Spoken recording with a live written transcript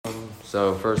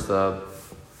So first up,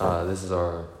 this is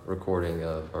our recording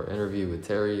of our interview with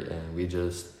Terry, and we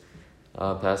just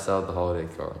passed out the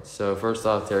holiday cards. So first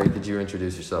off, Terry, could you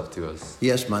introduce yourself to us?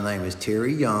 Yes, my name is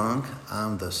Terry Young.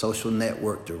 I'm the social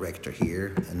network director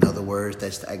here. In other words,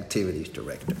 that's the activities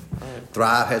director. Right.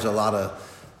 Thrive has a lot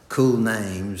of cool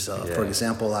names. Yeah. For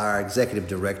example, our executive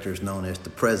director is known as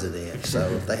the president.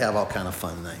 So they have all kind of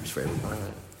fun names for everyone.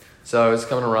 Right. So it's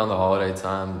coming around the holiday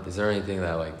time. Is there anything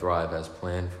that Thrive has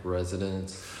planned for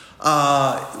residents?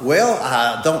 Well,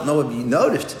 I don't know if you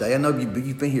noticed today. I know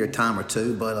you've been here a time or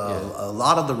two, but a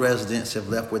lot of the residents have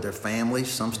left with their families.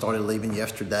 Some started leaving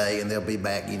yesterday, and they'll be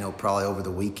back, probably over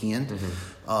the weekend.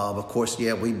 Mm-hmm. Of course,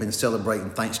 we've been celebrating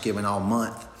Thanksgiving all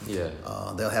month. Yeah.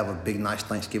 They'll have a big, nice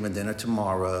Thanksgiving dinner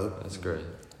tomorrow. That's great.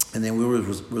 And then we will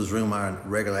resume our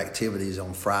regular activities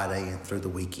on Friday and through the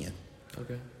weekend.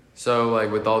 Okay. So,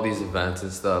 with all these events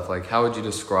and stuff, how would you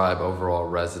describe overall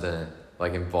resident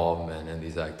involvement in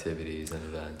these activities and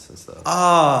events and stuff?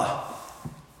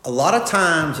 A lot of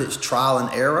times it's trial and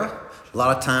error. A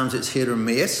lot of times it's hit or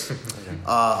miss.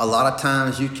 A lot of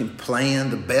times you can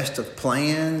plan the best of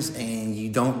plans and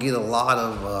you don't get a lot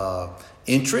of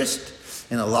interest.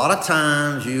 And a lot of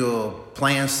times you'll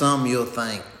plan something, you'll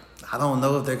think, I don't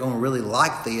know if they're going to really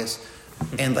like this,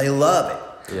 and they love it.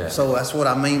 Yeah. So that's what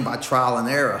I mean by trial and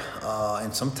error.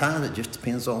 And sometimes it just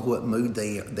depends on what mood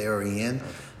they're in.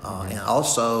 And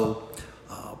also,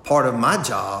 part of my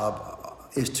job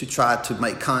is to try to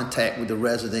make contact with the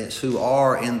residents who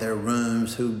are in their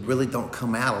rooms, who really don't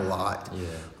come out a lot.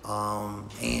 Yeah.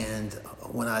 And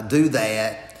when I do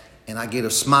that, and I get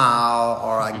a smile,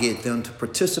 or I get them to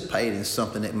participate in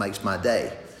something that makes my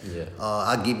day. Yeah.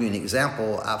 I'll give you an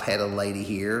example. I've had a lady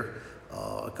here,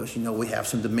 because we have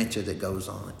some dementia that goes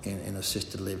on in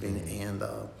assisted living. And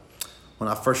when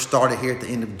I first started here at the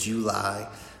end of July,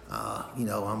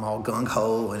 I'm all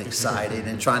gung-ho and excited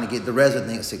and trying to get the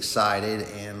residents excited.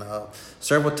 And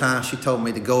several times she told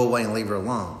me to go away and leave her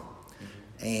alone.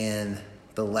 And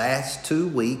the last 2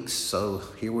 weeks, so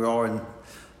here we are in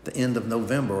the end of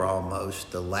November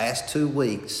almost, the last 2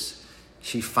 weeks,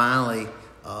 she finally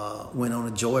went on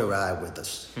a joyride with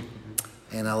us.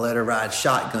 And I let her ride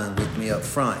shotgun with me up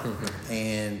front.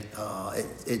 And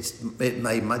it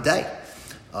made my day.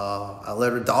 I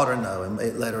let her daughter know, and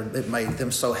it made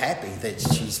them so happy that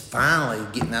she's finally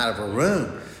getting out of her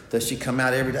room. Does she come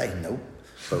out every day? Nope.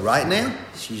 But right now,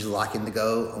 she's liking to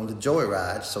go on the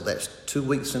joyride. So that's 2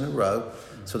 weeks in a row.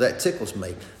 So that tickles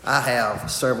me. I have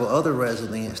several other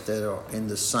residents that are in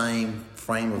the same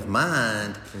frame of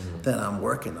mind that I'm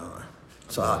working on.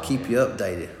 So I'll keep you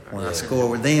updated when I score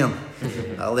with them.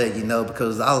 I'll let you know,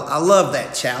 because I love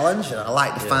that challenge, and I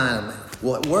like to find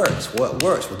what works. Well,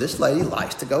 this lady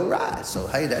likes to go ride, so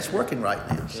hey, that's working right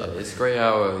now. So it's great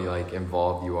how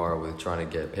involved you are with trying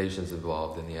to get patients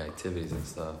involved in the activities and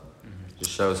stuff.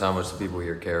 Just shows how much the people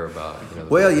here care about.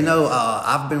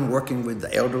 I've been working with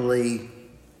the elderly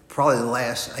probably the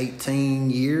last 18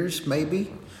 years,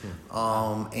 maybe.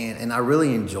 And I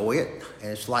really enjoy it.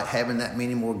 And it's like having that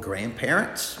many more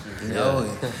grandparents,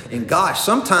 and gosh,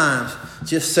 sometimes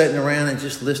just sitting around and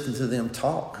just listening to them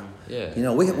talk.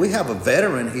 Yeah. We have a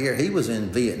veteran here. He was in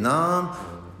Vietnam,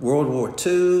 World War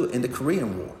II, and the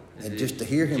Korean War. And just to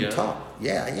hear him talk.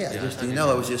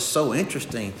 It was just so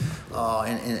interesting.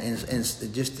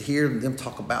 And just to hear them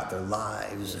talk about their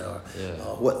lives, or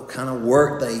what kind of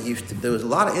work they used to do. There's a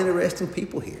lot of interesting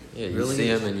people here. Yeah, you really see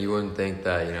him and you wouldn't think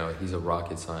that, he's a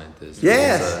rocket scientist.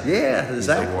 Exactly. He's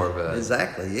a war vet.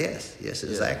 Exactly, yes,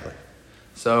 exactly.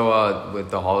 So with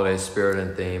the holiday spirit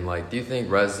and theme, do you think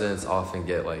residents often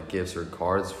get gifts or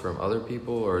cards from other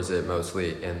people, or is it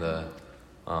mostly in the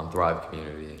Thrive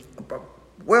community?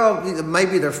 Well,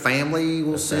 maybe their family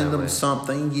will send them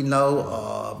something,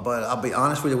 but I'll be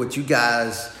honest with you, what you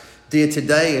guys did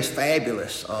today is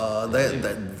fabulous.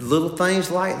 The little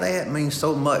things like that mean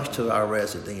so much to our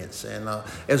residents, and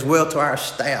as well to our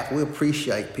staff. We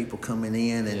appreciate people coming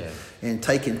in and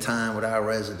taking time with our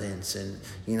residents. And,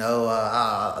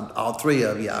 all three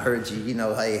of you, I heard you,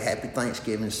 hey, happy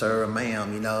Thanksgiving, sir, or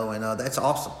ma'am, and that's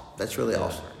awesome. That's really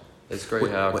awesome. It's great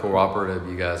how cooperative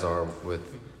you guys are with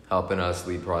helping us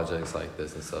lead projects like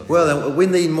this and stuff. Well, we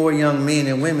need more young men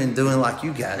and women doing like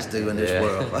you guys do in this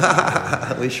world.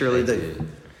 We surely do.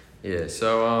 Yeah.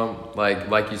 So,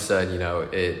 like you said,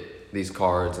 these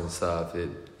cards and stuff,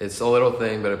 it's a little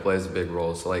thing, but it plays a big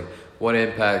role. So, what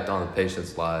impact on the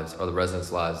patients' lives or the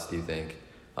residents' lives do you think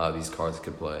these cards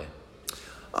could play?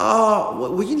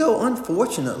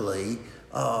 Unfortunately,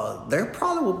 there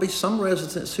probably will be some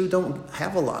residents who don't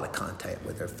have a lot of contact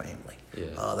with their family.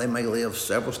 Yeah. They may live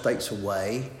several states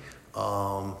away,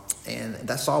 and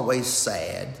that's always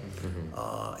sad.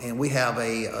 and we have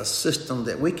a system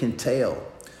that we can tell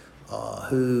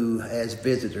who has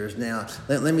visitors. Now,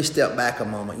 let me step back a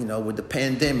moment. With the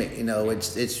pandemic,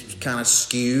 it's kind of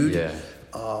skewed. Yeah.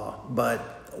 But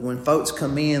when folks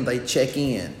come in, they check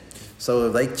in. So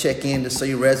if they check in to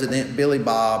see resident Billy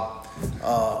Bob,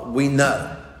 we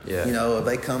know. Yeah. If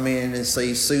they come in and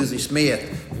see Susie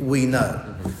Smith, we know.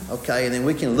 Mm-hmm. Okay, and then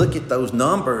we can look at those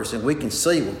numbers and we can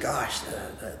see, well, gosh,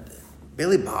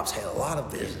 Billy Bob's had a lot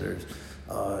of visitors.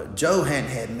 Joe hadn't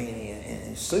had many,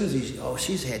 and Susie,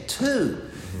 she's had 2.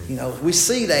 Mm-hmm. We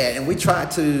see that, and we try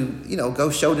to, go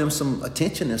show them some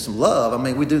attention and some love. I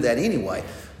mean, we do that anyway.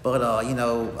 But,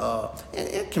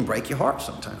 it can break your heart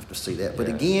sometimes to see that. But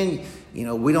again,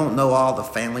 we don't know all the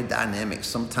family dynamics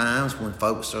sometimes when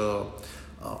folks are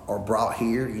brought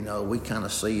here. We kind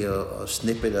of see a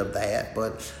snippet of that.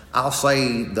 But I'll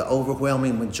say the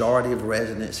overwhelming majority of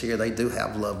residents here, they do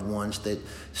have loved ones that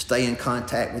stay in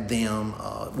contact with them.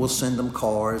 We'll send them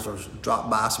cards or drop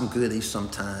by some goodies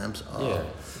sometimes.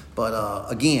 But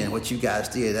again, what you guys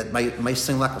did, that may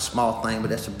seem like a small thing, but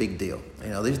that's a big deal.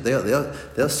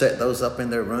 They'll set those up in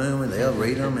their room and they'll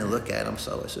read them and look at them.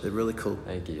 So it's really cool.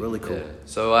 Thank you. Really cool. Yeah.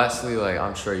 So lastly,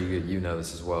 I'm sure you know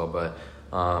this as well, but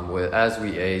as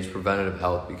we age, preventative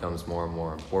health becomes more and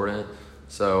more important.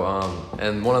 So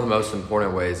and one of the most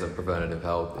important ways of preventative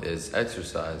health is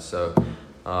exercise. So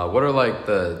what are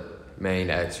the main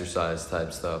exercise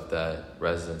type stuff that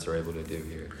residents are able to do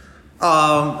here?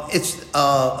 It's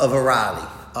a variety.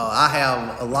 I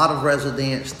have a lot of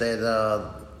residents that,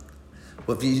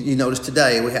 if you notice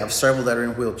today, we have several that are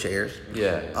in wheelchairs.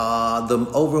 Yeah. The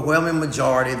overwhelming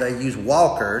majority, they use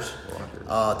walkers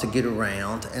to get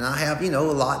around. And I have, a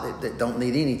lot that don't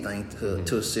need anything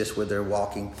to assist with their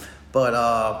walking. But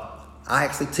I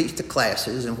actually teach the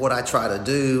classes, and what I try to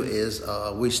do is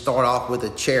we start off with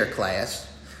a chair class.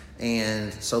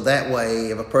 And so that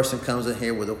way, if a person comes in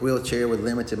here with a wheelchair with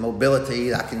limited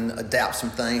mobility, I can adapt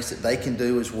some things that they can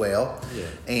do as well. Yeah.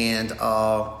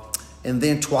 And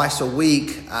then twice a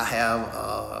week, I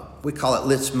have, we call it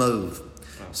Let's Move.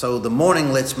 So the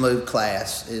morning Let's Move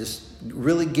class is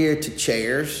really geared to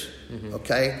chairs,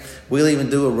 okay? We'll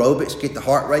even do aerobics, get the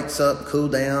heart rates up, cool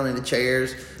down in the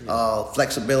chairs,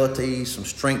 flexibility, some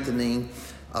strengthening.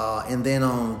 And then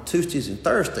on Tuesdays and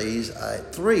Thursdays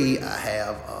at 3, I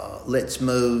have Let's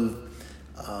Move,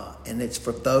 and it's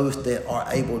for those that are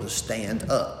able to stand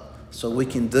up. So we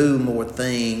can do more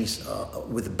things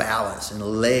with balance and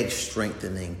leg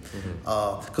strengthening.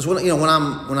 Because when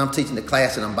I'm teaching the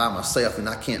class and I'm by myself and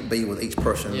I can't be with each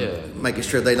person, making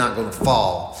sure they're not going to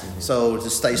fall. So to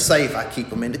stay safe, I keep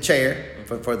them in the chair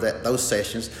for those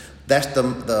sessions. That's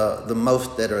the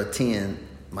most that are attend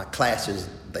my classes.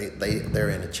 They're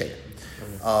in a chair.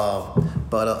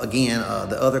 But again,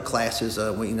 the other classes,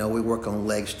 we work on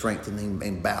leg strengthening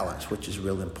and balance, which is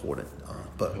real important.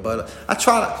 But I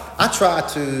try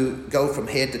to go from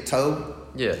head to toe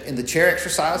in the chair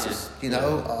exercises.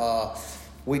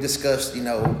 We discussed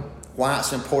why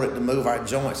it's important to move our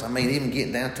joints. I mean, even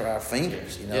getting down to our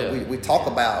fingers. We talk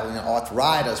about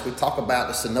arthritis. We talk about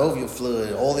the synovial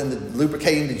fluid, all in the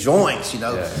lubricating the joints.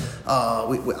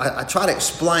 I try to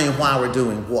explain why we're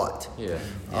doing what.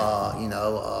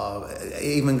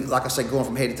 Even like I said, going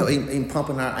from head to toe, even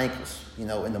pumping our ankles. In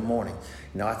the morning.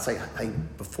 I'd say, hey,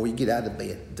 before you get out of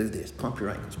bed, do this. Pump your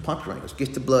ankles.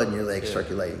 Get the blood in your legs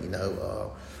circulating.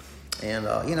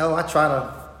 I try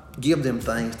to give them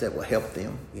things that will help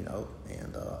them.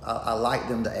 And I like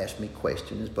them to ask me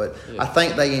questions, but I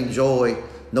think they enjoy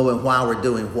knowing why we're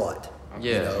doing what.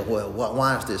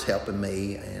 Why is this helping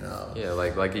me? And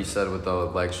like you said, with the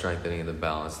leg strengthening and the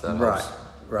balance, that helps.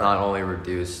 Right. Not only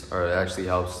reduce, or it actually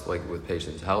helps with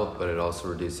patients' health, but it also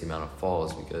reduces the amount of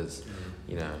falls because,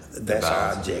 that's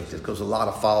our objective. Because a lot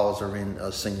of falls are in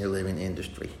a senior living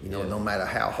industry. No matter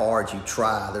how hard you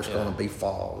try, there's going to be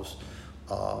falls.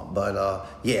 We try to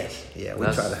keep them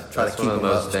up strong. That's one of the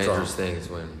most dangerous things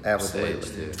when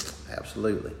Absolutely.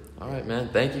 Absolutely. All right, man.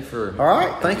 Thank you for. All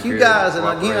right, thank you guys, and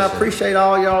again, I appreciate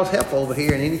all y'all's help over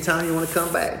here. And anytime you want to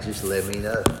come back, just let me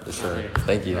know. Yes, sir.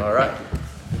 Thank you. All right.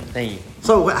 Thank you.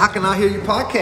 So, how can I hear your podcast?